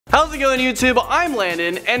How's it going, YouTube? I'm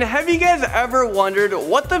Landon, and have you guys ever wondered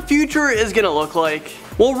what the future is gonna look like?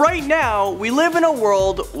 Well, right now, we live in a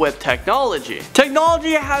world with technology.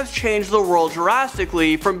 Technology has changed the world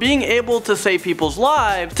drastically from being able to save people's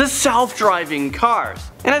lives to self-driving cars.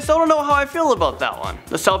 And I still don't know how I feel about that one,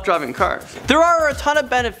 the self-driving cars. There are a ton of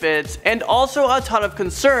benefits and also a ton of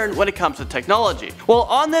concern when it comes to technology. Well,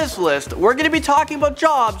 on this list, we're going to be talking about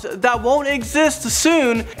jobs that won't exist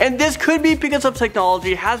soon, and this could be because of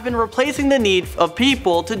technology has been replacing the need of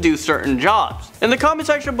people to do certain jobs. In the comment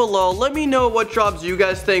section below, let me know what jobs you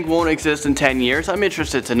guys think won't exist in 10 years. I'm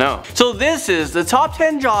interested to know. So this is the top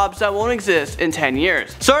 10 jobs that won't exist in 10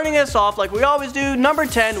 years. Starting us off like we always do, number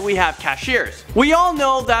 10, we have cashiers. We all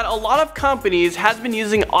know that a lot of companies has been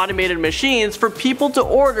using automated machines for people to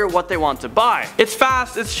order what they want to buy. It's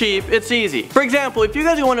fast, it's cheap, it's easy. For example, if you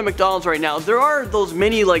guys go into McDonald's right now, there are those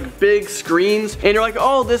mini big screens and you're like,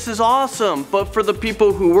 oh, this is awesome. But for the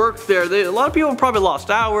people who work there, a lot of people probably lost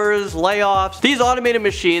hours, layoffs. These automated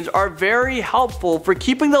machines are very helpful for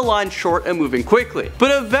keeping the line short and moving quickly.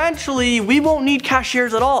 But eventually, we won't need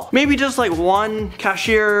cashiers at all. Maybe just one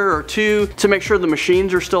cashier or two to make sure the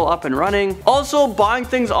machines are still up and running. Also, buying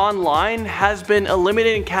things online has been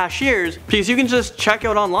eliminating cashiers because you can just check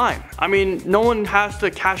out online. I mean, no one has to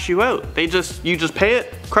cash you out. You just pay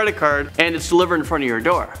it, credit card, and it's delivered in front of your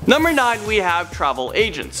door. Number 9, we have travel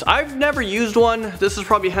agents. I've never used one. This is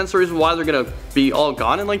probably hence the reason why they're gonna be all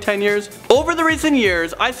gone in 10 years. Over the recent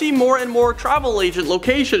years, I see more and more travel agent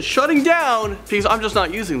locations shutting down because I'm just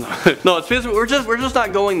not using them. No, it's because we're just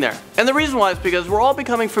not going there. And the reason why is because we're all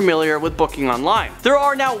becoming familiar with booking online. There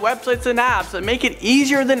are now websites and apps that make it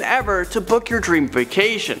easier than ever to book your dream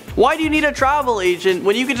vacation. Why do you need a travel agent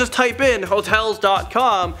when you can just type in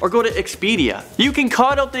hotels.com or go to Expedia? You can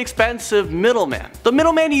cut out the expensive middleman. The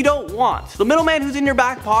middleman you don't want. The middleman who's in your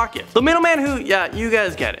back pocket. The middleman who, yeah, you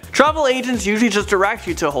guys get it. Travel agents usually just direct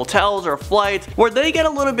you to hotels or flights where they get a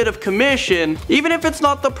little bit of commission, even if it's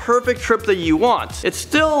not the perfect trip that you want. It's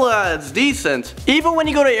still, it's decent. Even when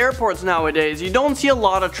you go to airports nowadays, you don't see a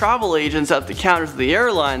lot of travel agents at the counters of the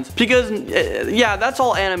airlines because, yeah, that's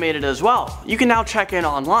all animated as well. You can now check in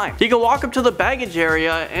online. You can walk up to the baggage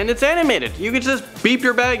area and it's animated. You can just beep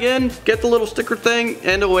your bag in, get the little sticker thing,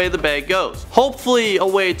 and away the bag goes. Hopefully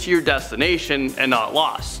away to your destination and not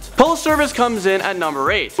lost. Post service comes in at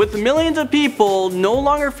number 8. With millions of people no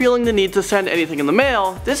longer feeling the need to send anything in the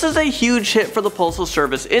mail, this is a huge hit for the postal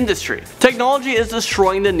service industry. Technology is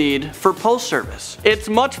destroying the need for post service. It's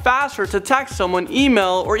much faster to text someone,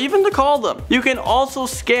 email, or even to call them. You can also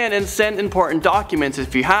scan and send important documents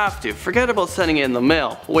if you have to. Forget about sending it in the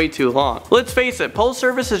mail. Way too long. Let's face it, post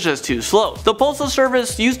service is just too slow. The postal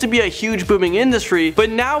service used to be a huge booming industry,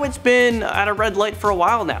 but now it's been at a red light for a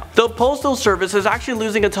while now. The postal service is actually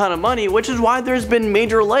losing a ton of money, which is why there's been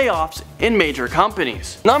major layoffs in major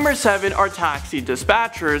companies. Number 7 are taxi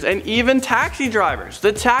dispatchers and even taxi drivers.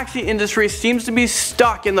 The taxi industry seems to be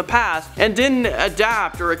stuck in the past and didn't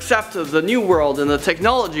adapt or accept the new world and the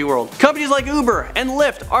technology world. Companies like Uber and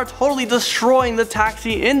Lyft are totally destroying the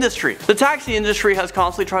taxi industry. The taxi industry has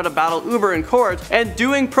constantly tried to battle Uber in court and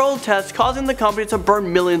doing protests, causing the company to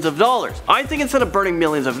burn millions of dollars. I think instead of burning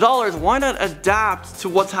millions of dollars, why not adapt to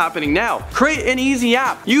what's happening now? Create an easy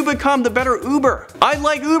app. You become the better Uber. I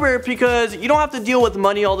like Uber because you don't have to deal with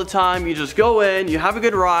money all the time. You just go in, you have a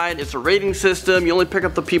good ride, it's a rating system, you only pick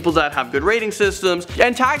up the people that have good rating systems.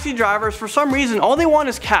 And taxi drivers, for some reason, all they want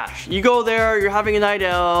is cash. You go there, you're having a night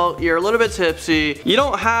out, you're a little bit tipsy, you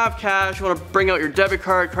don't have cash, you want to bring out your debit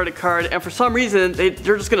card, credit card, and for some reason,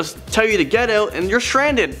 they're just gonna tell you to get out and you're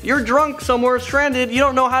stranded. You're drunk somewhere, stranded, you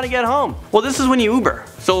don't know how to get home. Well, this is when you Uber.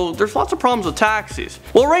 So there's lots of problems with taxis.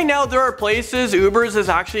 Well, right now there are places Ubers is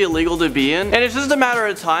actually illegal to be in, and it's just a matter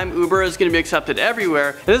of time. Uber is going to be accepted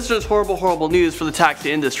everywhere, and this is just horrible news for the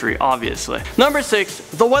taxi industry, obviously. Number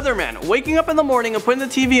 6, the weatherman. Waking up in the morning and putting the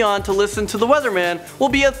TV on to listen to the weatherman will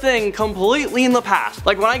be a thing completely in the past.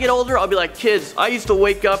 Like when I get older, I'll be like, kids, I used to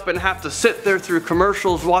wake up and have to sit there through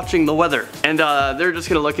commercials watching the weather, and they're just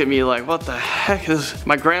gonna look at me like, what the heck is,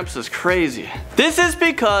 my gramps is crazy. This is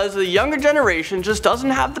because the younger generation just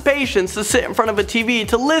doesn't have the patience to sit in front of a TV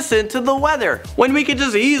to listen to the weather, when we could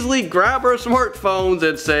just easily grab our smartphones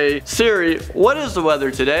and say, Siri, what is the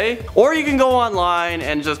weather today? Or you can go online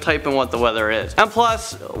and just type in what the weather is. And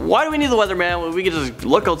plus, why do we need the weatherman when we can just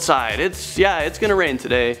look outside? It's gonna rain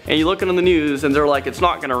today, and you look on the news and they're like, it's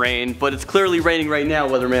not gonna rain, but it's clearly raining right now,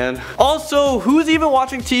 weatherman. Also, who's even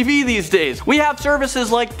watching TV these days? We have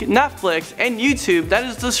services like Netflix and YouTube that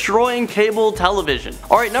is destroying cable television.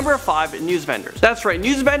 Alright, number 5, news vendors. That's right,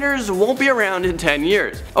 news vendors won't be around in 10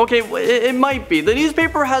 years. Okay, it might be. The newspaper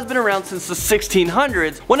newspaper has been around since the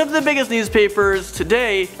 1600s. One of the biggest newspapers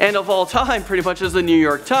today, and of all time pretty much, is the New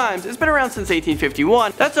York Times. It's been around since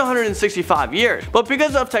 1851. That's 165 years. But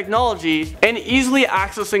because of technology and easily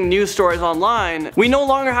accessing news stories online, we no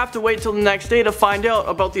longer have to wait till the next day to find out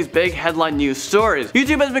about these big headline news stories.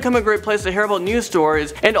 YouTube has become a great place to hear about news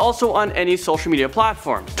stories, and also on any social media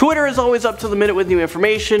platform. Twitter is always up to the minute with new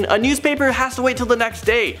information. A newspaper has to wait till the next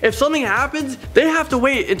day. If something happens, they have to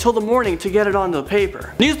wait until the morning to get it on the paper.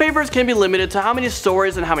 Newspapers can be limited to how many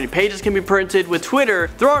stories and how many pages can be printed. With Twitter,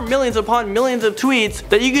 there are millions upon millions of tweets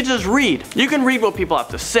that you can just read. You can read what people have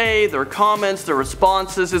to say, their comments, their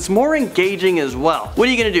responses. It's more engaging as well. What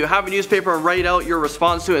are you gonna do? Have a newspaper and write out your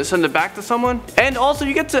response to it and send it back to someone? And also,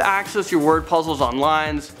 you get to access your word puzzles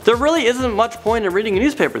online. There really isn't much point in reading a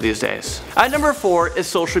newspaper these days. At number 4 is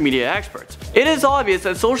social media experts. It is obvious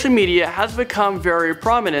that social media has become very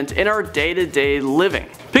prominent in our day-to-day living.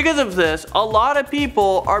 Because of this, a lot of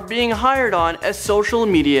people are being hired on as social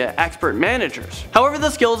media expert managers. However, the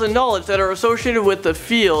skills and knowledge that are associated with the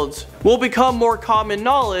fields will become more common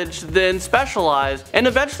knowledge than specialized, and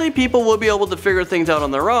eventually people will be able to figure things out on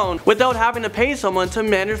their own without having to pay someone to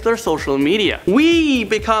manage their social media. We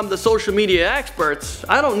become the social media experts.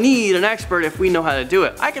 I don't need an expert if we know how to do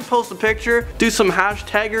it. I can post a picture, do some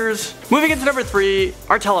hashtaggers. Moving into number 3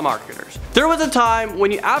 are telemarketers. There was a time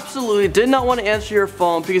when you absolutely did not want to answer your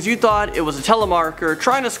phone because you thought it was a telemarketer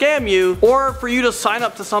trying to scam you, or for you to sign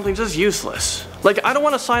up to something just useless. Like, I don't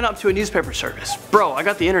want to sign up to a newspaper service. Bro, I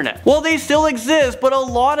got the internet. Well, they still exist, but a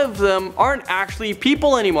lot of them aren't actually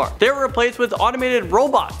people anymore. They were replaced with automated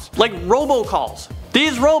robots, like robocalls.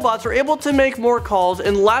 These robots are able to make more calls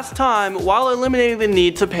in less time while eliminating the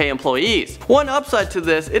need to pay employees. One upside to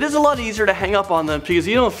this, it is a lot easier to hang up on them because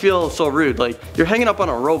you don't feel so rude. Like, you're hanging up on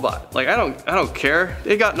a robot. Like, I don't care.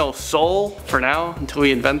 They got no soul for now until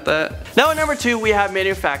we invent that. Now at number 2, we have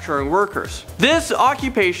manufacturing workers. This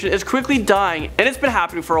occupation is quickly dying, and it's been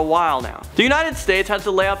happening for a while now. The United States had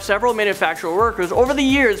to lay off several manufacturing workers over the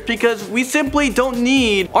years because we simply don't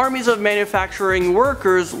need armies of manufacturing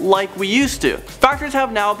workers like we used to. Factories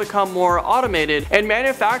have now become more automated, and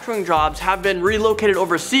manufacturing jobs have been relocated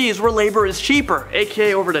overseas where labor is cheaper,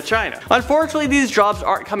 aka over to China. Unfortunately, these jobs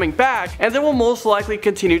aren't coming back, and they will most likely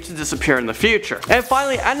continue to disappear in the future. And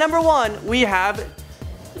finally, at number 1, we have...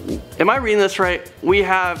 Am I reading this right? We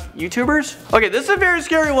have YouTubers? Okay, this is a very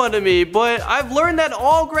scary one to me, but I've learned that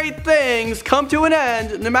all great things come to an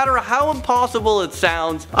end, no matter how impossible it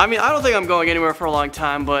sounds. I mean, I don't think I'm going anywhere for a long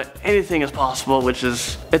time, but anything is possible, which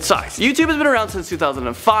is, it sucks. YouTube has been around since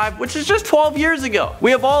 2005, which is just 12 years ago. We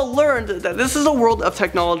have all learned that this is a world of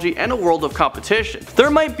technology and a world of competition. There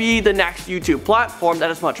might be the next YouTube platform that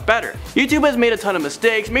is much better. YouTube has made a ton of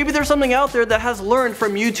mistakes. Maybe there's something out there that has learned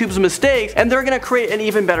from YouTube's mistakes, and they're gonna create an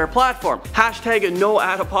even better platform. Hashtag no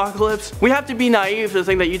ad apocalypse. We have to be naive to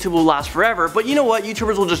think that YouTube will last forever, but you know what?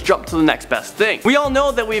 YouTubers will just jump to the next best thing. We all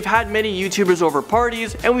know that we've had many YouTubers over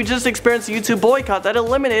parties, and we just experienced a YouTube boycott that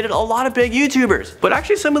eliminated a lot of big YouTubers. But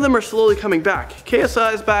actually some of them are slowly coming back.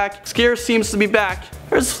 KSI is back, Scarce seems to be back.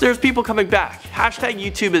 There's people coming back. Hashtag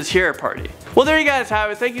YouTube is here party. Well, there you guys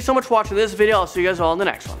have it. Thank you so much for watching this video. I'll see you guys all in the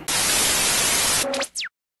next one.